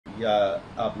या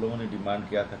आप लोगों ने डिमांड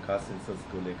किया था कास्ट सेंसस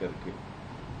को लेकर के,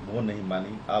 वो नहीं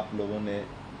मानी, आप लोगों ने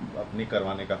अपने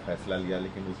करवाने का फैसला लिया,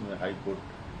 लेकिन उसमें हाई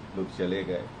कोर्ट लोग चले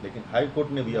गए, लेकिन हाई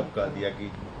कोर्ट ने भी अब कह दिया कि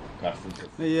कास्ट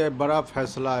सेंसस। ये बड़ा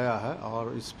फैसला आया है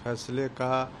और इस फैसले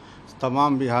का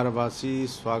तमाम बिहारवासी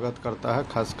स्वागत करता है।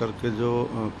 खास करके जो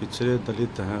पिछड़े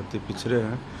दलित हैं, अति पिछड़े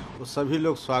हैं, वो सभी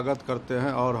लोग स्वागत करते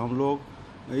हैं। और हम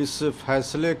लोग इस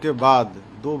फैसले के बाद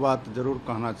दो बात ज़रूर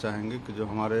कहना चाहेंगे कि जो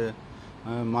हमारे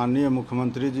माननीय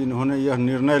मुख्यमंत्री जी इन्होंने यह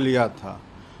निर्णय लिया था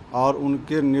और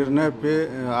उनके निर्णय पे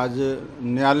आज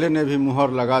न्यायालय ने भी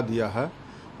मुहर लगा दिया है।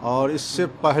 और इससे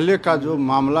पहले का जो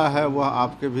मामला है वह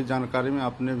आपके भी जानकारी में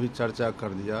आपने भी चर्चा कर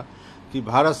दिया कि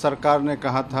भारत सरकार ने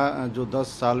कहा था जो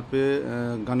 10 साल पे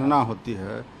गणना होती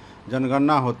है,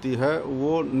 जनगणना होती है,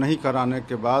 वो नहीं कराने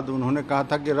के बाद उन्होंने कहा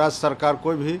था कि राज्य सरकार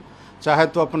कोई भी चाहे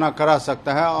तो अपना करा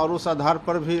सकता है। और उस आधार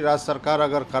पर भी राज्य सरकार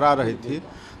अगर करा रही थी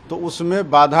तो उसमें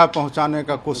बाधा पहुंचाने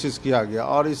का कोशिश किया गया।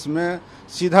 और इसमें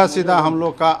सीधा सीधा हम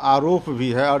लोग का आरोप भी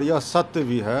है और यह सत्य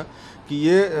भी है कि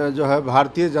ये जो है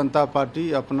भारतीय जनता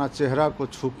पार्टी अपना चेहरा को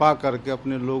छुपा करके,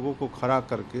 अपने लोगों को खड़ा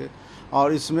करके,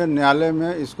 और इसमें न्यायालय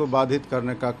में इसको बाधित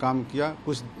करने का काम किया।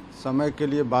 कुछ समय के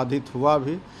लिए बाधित हुआ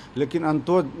भी, लेकिन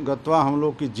अंतोगत्वा हम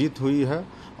लोग की जीत हुई है।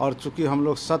 और चूँकि हम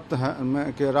लोग सत्य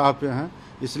हैं के राह पे हैं,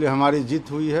 इसलिए हमारी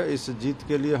जीत हुई है। इस जीत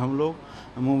के लिए हम लोग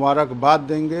मुबारकबाद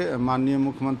देंगे माननीय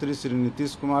मुख्यमंत्री श्री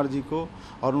नीतीश कुमार जी को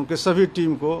और उनके सभी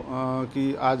टीम को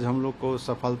कि आज हम लोग को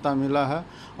सफलता मिला है।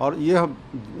 और यह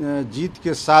जीत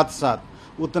के साथ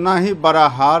साथ उतना ही बड़ा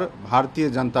हार भारतीय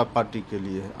जनता पार्टी के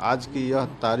लिए है। आज की यह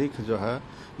तारीख जो है,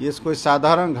 ये कोई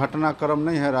साधारण घटनाक्रम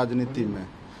नहीं है राजनीति में,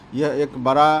 यह एक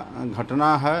बड़ा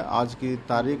घटना है। आज की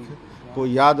तारीख को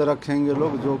याद रखेंगे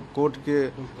लोग, जो कोर्ट के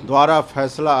द्वारा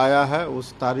फैसला आया है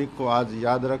उस तारीख को आज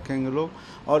याद रखेंगे लोग।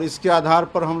 और इसके आधार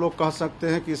पर हम लोग कह सकते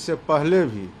हैं कि इससे पहले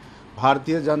भी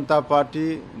भारतीय जनता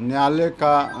पार्टी न्यायालय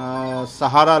का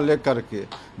सहारा लेकर के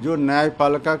जो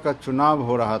न्यायपालिका का चुनाव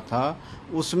हो रहा था,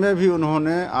 उसमें भी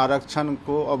उन्होंने आरक्षण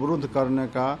को अवरुद्ध करने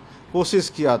का कोशिश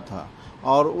किया था।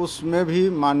 और उसमें भी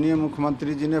माननीय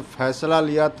मुख्यमंत्री जी ने फैसला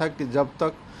लिया था कि जब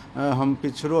तक हम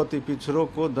पिछड़ों, अति पिछड़ों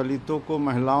को, दलितों को,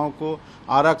 महिलाओं को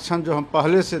आरक्षण जो हम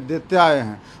पहले से देते आए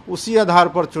हैं उसी आधार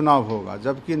पर चुनाव होगा।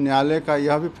 जबकि न्यायालय का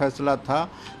यह भी फैसला था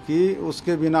कि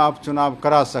उसके बिना आप चुनाव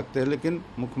करा सकते हैं, लेकिन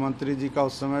मुख्यमंत्री जी का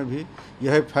उस समय भी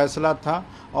यही फैसला था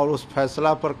और उस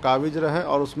फैसला पर काबिज रहे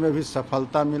और उसमें भी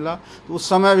सफलता मिला। तो उस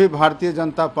समय भी भारतीय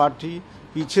जनता पार्टी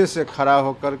पीछे से खड़ा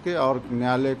होकर के और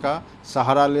न्यायालय का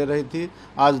सहारा ले रही थी।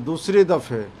 आज दूसरी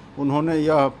दफ़े उन्होंने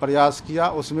यह प्रयास किया,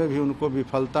 उसमें भी उनको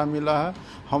विफलता मिला है।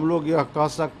 हम लोग यह कह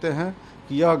सकते हैं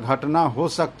कि यह घटना हो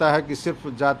सकता है कि सिर्फ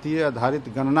जातीय आधारित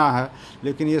गणना है,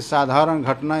 लेकिन ये साधारण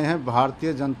घटनाएं हैं।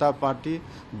 भारतीय जनता पार्टी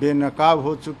बेनकाब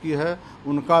हो चुकी है,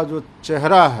 उनका जो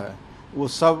चेहरा है वो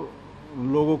सब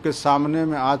लोगों के सामने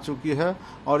में आ चुकी है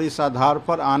और इस आधार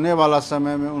पर आने वाला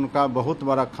समय में उनका बहुत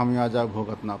बड़ा खमियाजा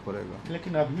भुगतना पड़ेगा।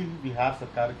 लेकिन अभी बिहार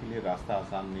सरकार के लिए रास्ता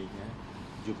आसान नहीं है।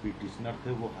 जो पिटिशनर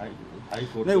थे वो हाई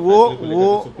कोर्ट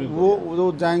नहीं,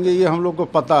 वो जाएंगे, ये हम लोग को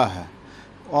पता है।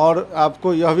 और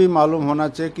आपको यह भी मालूम होना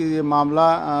चाहिए कि ये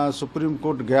मामला सुप्रीम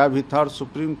कोर्ट गया भी था और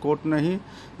सुप्रीम कोर्ट ने ही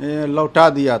लौटा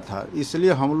दिया था।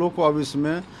 इसलिए हम लोग को अब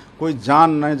इसमें कोई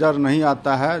जान नज़र नहीं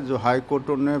आता है। जो हाई कोर्ट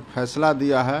ने फैसला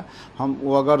दिया है, हम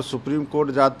वो अगर सुप्रीम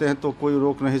कोर्ट जाते हैं तो कोई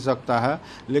रोक नहीं सकता है,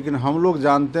 लेकिन हम लोग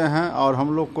जानते हैं और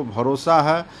हम लोग को भरोसा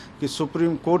है कि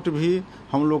सुप्रीम कोर्ट भी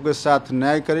हम लोग के साथ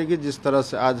न्याय करेगी। जिस तरह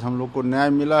से आज हम लोग को न्याय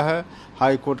मिला है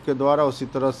हाई कोर्ट के द्वारा, उसी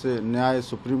तरह से न्याय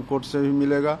सुप्रीम कोर्ट से भी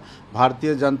मिलेगा।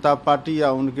 भारतीय जनता पार्टी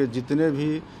या उनके जितने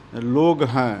भी लोग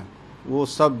हैं वो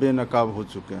सब बेनकाब हो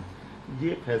चुके हैं। ये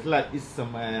फैसला इस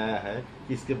समय आया है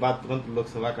कि इसके बाद तुरंत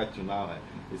लोकसभा का चुनाव है,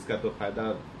 इसका तो फायदा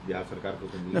बिहार सरकार को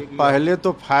तो मिलेगा। पहले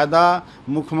तो फायदा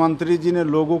मुख्यमंत्री जी ने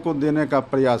लोगों को देने का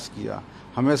प्रयास किया,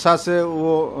 हमेशा से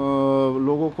वो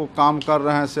लोगों को काम कर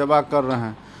रहे हैं, सेवा कर रहे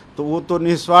हैं, तो वो तो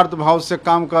निस्वार्थ भाव से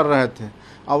काम कर रहे थे।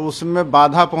 और उसमें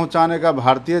बाधा पहुंचाने का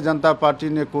भारतीय जनता पार्टी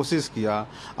ने कोशिश किया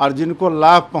और जिनको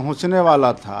लाभ पहुंचने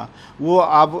वाला था वो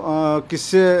अब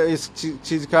किससे इस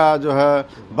चीज़ का जो है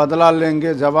बदला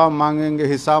लेंगे, जवाब मांगेंगे,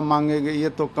 हिसाब मांगेंगे, ये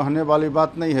तो कहने वाली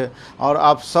बात नहीं है। और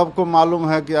आप सबको मालूम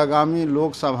है कि आगामी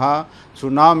लोकसभा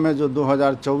चुनाव में जो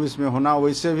 2024 में होना,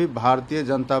 वैसे भी भारतीय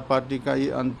जनता पार्टी का ये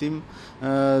अंतिम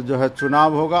जो है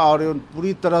चुनाव होगा और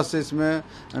पूरी तरह से इसमें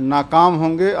नाकाम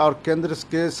होंगे और केंद्र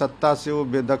के सत्ता से वो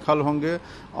बेदखल होंगे।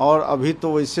 और अभी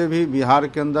तो वैसे भी बिहार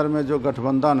के अंदर में जो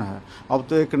गठबंधन है, अब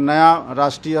तो एक नया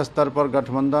राष्ट्रीय स्तर पर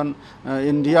गठबंधन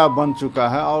इंडिया बन चुका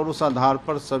है और उस आधार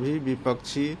पर सभी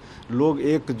विपक्षी लोग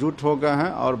एकजुट हो गए हैं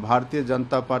और भारतीय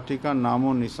जनता पार्टी का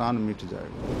नामो निशान मिट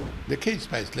जाएगा। देखिए, इस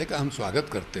फैसले का हम स्वागत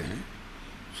करते हैं।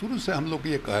 शुरू से हम लोग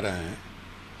ये कह रहे हैं,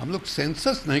 हम लोग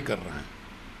सेंसस नहीं कर रहे हैं,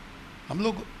 हम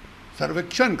लोग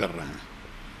सर्वेक्षण कर रहे हैं।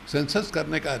 सेंसस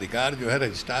करने का अधिकार जो है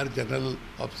रजिस्ट्रार जनरल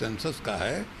ऑफ सेंसस का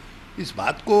है। इस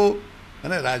बात को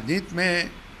मैंने राजनीति में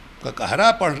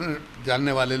ककहरा पढ़ने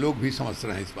जानने वाले लोग भी समझ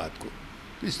रहे हैं इस बात को।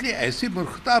 तो इसलिए ऐसी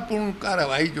मूर्खतापूर्ण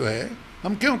कार्रवाई जो है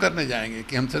हम क्यों करने जाएंगे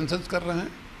कि हम सेंसस कर रहे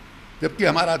हैं जबकि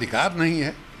हमारा अधिकार नहीं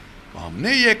है। तो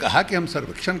हमने ये कहा कि हम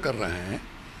सर्वेक्षण कर रहे हैं,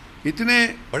 इतने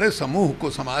बड़े समूह को,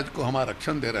 समाज को हम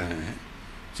आरक्षण दे रहे हैं,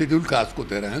 शेड्यूल कास्ट को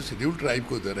दे रहे हैं, शेड्यूल ट्राइब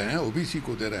को दे रहे हैं, ओबीसी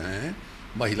को दे रहे हैं,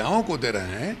 महिलाओं को दे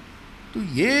रहे हैं। तो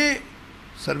ये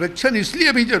सर्वेक्षण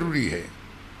इसलिए भी ज़रूरी है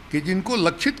कि जिनको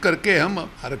लक्षित करके हम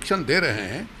आरक्षण दे रहे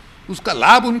हैं उसका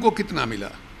लाभ उनको कितना मिला,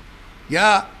 या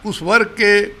उस वर्ग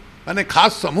के माने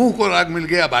खास समूह को लाभ मिल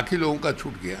गया, बाकी लोगों का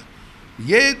छूट गया।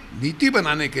 ये नीति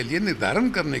बनाने के लिए, निर्धारण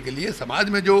करने के लिए समाज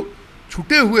में जो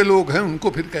छूटे हुए लोग हैं उनको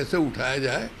फिर कैसे उठाया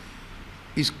जाए,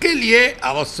 इसके लिए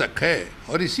आवश्यक है।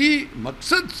 और इसी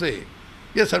मकसद से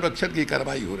यह सर्वेक्षण की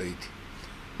कार्रवाई हो रही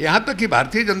थी। यहाँ तक कि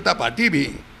भारतीय जनता पार्टी भी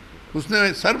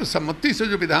उसने सर्वसम्मति से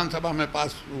जो विधानसभा में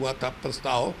पास हुआ था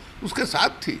प्रस्ताव, उसके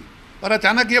साथ थी, और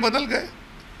अचानक ये बदल गए।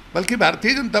 बल्कि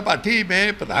भारतीय जनता पार्टी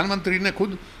में प्रधानमंत्री ने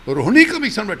खुद रोहिणी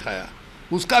कमीशन बैठाया।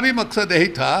 उसका भी मकसद यही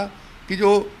था कि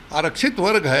जो आरक्षित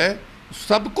वर्ग है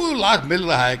सबको लाभ मिल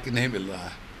रहा है कि नहीं मिल रहा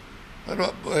है।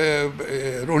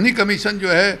 और रोहिणी कमीशन जो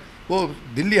है वो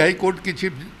दिल्ली हाई कोर्ट की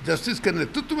चीफ जस्टिस के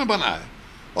नेतृत्व में बना है,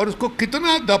 और उसको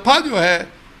कितना दफ़ा जो है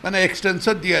मैंने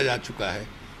एक्सटेंशन दिया जा चुका है।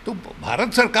 तो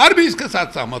भारत सरकार भी इसके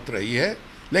साथ सहमत रही है,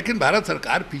 लेकिन भारत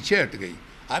सरकार पीछे हट गई,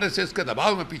 आरएसएस के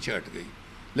दबाव में पीछे हट गई।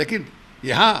 लेकिन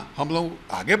यहाँ हम लोग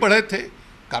आगे बढ़े थे,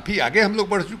 काफ़ी आगे हम लोग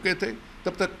बढ़ चुके थे।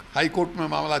 तब तक हाई कोर्ट में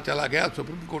मामला चला गया,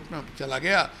 सुप्रीम कोर्ट में चला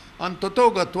गया।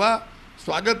 अंततोगत्वा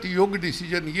स्वागत योग्य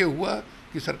डिसीजन ये हुआ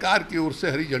कि सरकार की ओर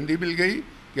से हरी झंडी मिल गई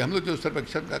कि हम लोग जो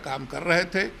सर्वेक्षण का काम कर रहे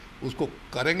थे उसको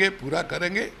करेंगे, पूरा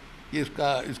करेंगे। ये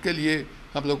इसके लिए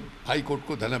हम लोग हाई कोर्ट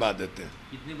को धन्यवाद देते हैं।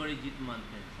 कितनी बड़ी जीत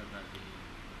मानते हैं सरकार के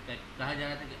लिए? कहा जा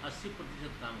रहा था कि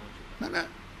 80% काम हो चुका है। ना,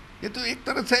 ये तो एक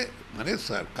तरह से माने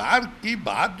सरकार की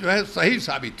बात जो है सही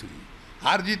साबित हुई।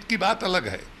 हार जीत की बात अलग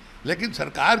है, लेकिन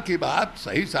सरकार की बात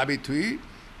सही साबित हुई।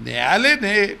 न्यायालय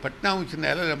ने, पटना उच्च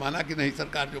न्यायालय ने माना कि नहीं,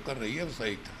 सरकार जो कर रही है वो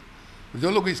सही था,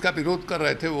 जो लोग इसका विरोध कर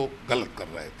रहे थे वो गलत कर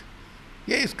रहे थे।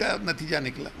 ये इसका नतीजा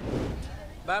निकला।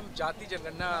 मैम, जाति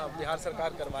जनगणना बिहार सरकार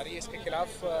करवा रही है, इसके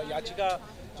खिलाफ याचिका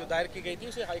जो दायर की गई थी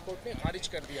उसे हाईकोर्ट ने खारिज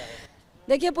कर दिया है।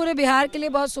 देखिए, पूरे बिहार के लिए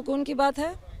बहुत सुकून की बात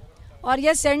है, और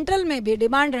यह सेंट्रल में भी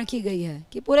डिमांड रखी गई है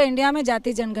कि पूरे इंडिया में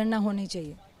जाति जनगणना होनी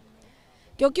चाहिए,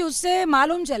 क्योंकि उससे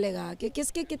मालूम चलेगा कि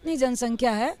किसकी कितनी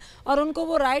जनसंख्या है और उनको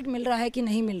वो राइट मिल रहा है कि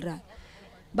नहीं मिल रहा है।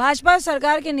 भाजपा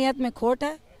सरकार की नीयत में खोट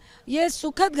है। ये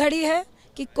सुखद घड़ी है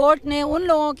कि कोर्ट ने उन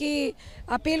लोगों की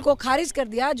अपील को खारिज कर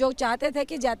दिया जो चाहते थे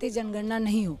कि जाति जनगणना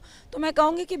नहीं हो। तो मैं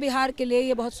कहूँगी कि बिहार के लिए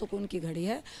ये बहुत सुकून की घड़ी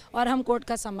है और हम कोर्ट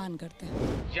का सम्मान करते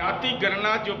हैं। जाति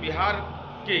गणना जो बिहार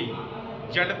की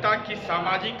जनता की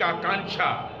सामाजिक आकांक्षा,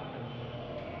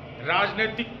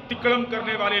 राजनीतिक तिकड़म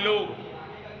करने वाले लोग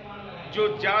जो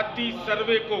जाति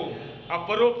सर्वे को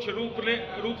अपरोक्ष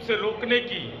रूप से रोकने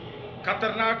की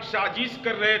खतरनाक साजिश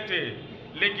कर रहे थे,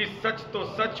 लेकिन सच तो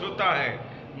सच होता है।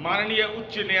 माननीय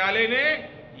उच्च न्यायालय ने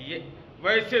ये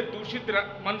वैसे दूषित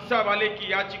मंशा वाले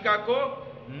की याचिका को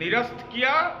निरस्त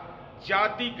किया,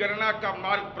 जाति गणना का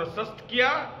मार्ग प्रशस्त किया,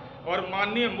 और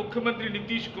माननीय मुख्यमंत्री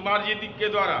नीतीश कुमार जी के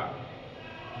द्वारा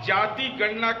जाति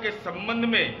गणना के संबंध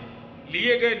में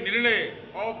लिए गए निर्णय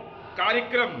और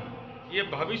कार्यक्रम ये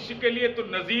भविष्य के लिए तो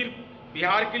नजीर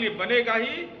बिहार के लिए बनेगा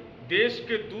ही, देश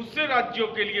के दूसरे राज्यों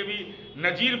के लिए भी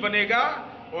नजीर बनेगा।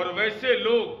 और वैसे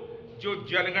लोग जो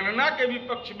जनगणना के भी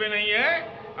पक्ष में नहीं है,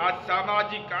 आज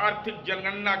सामाजिक आर्थिक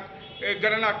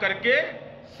गणना करके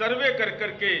सर्वे कर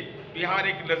करके बिहार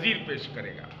एक नजीर पेश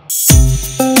करेगा।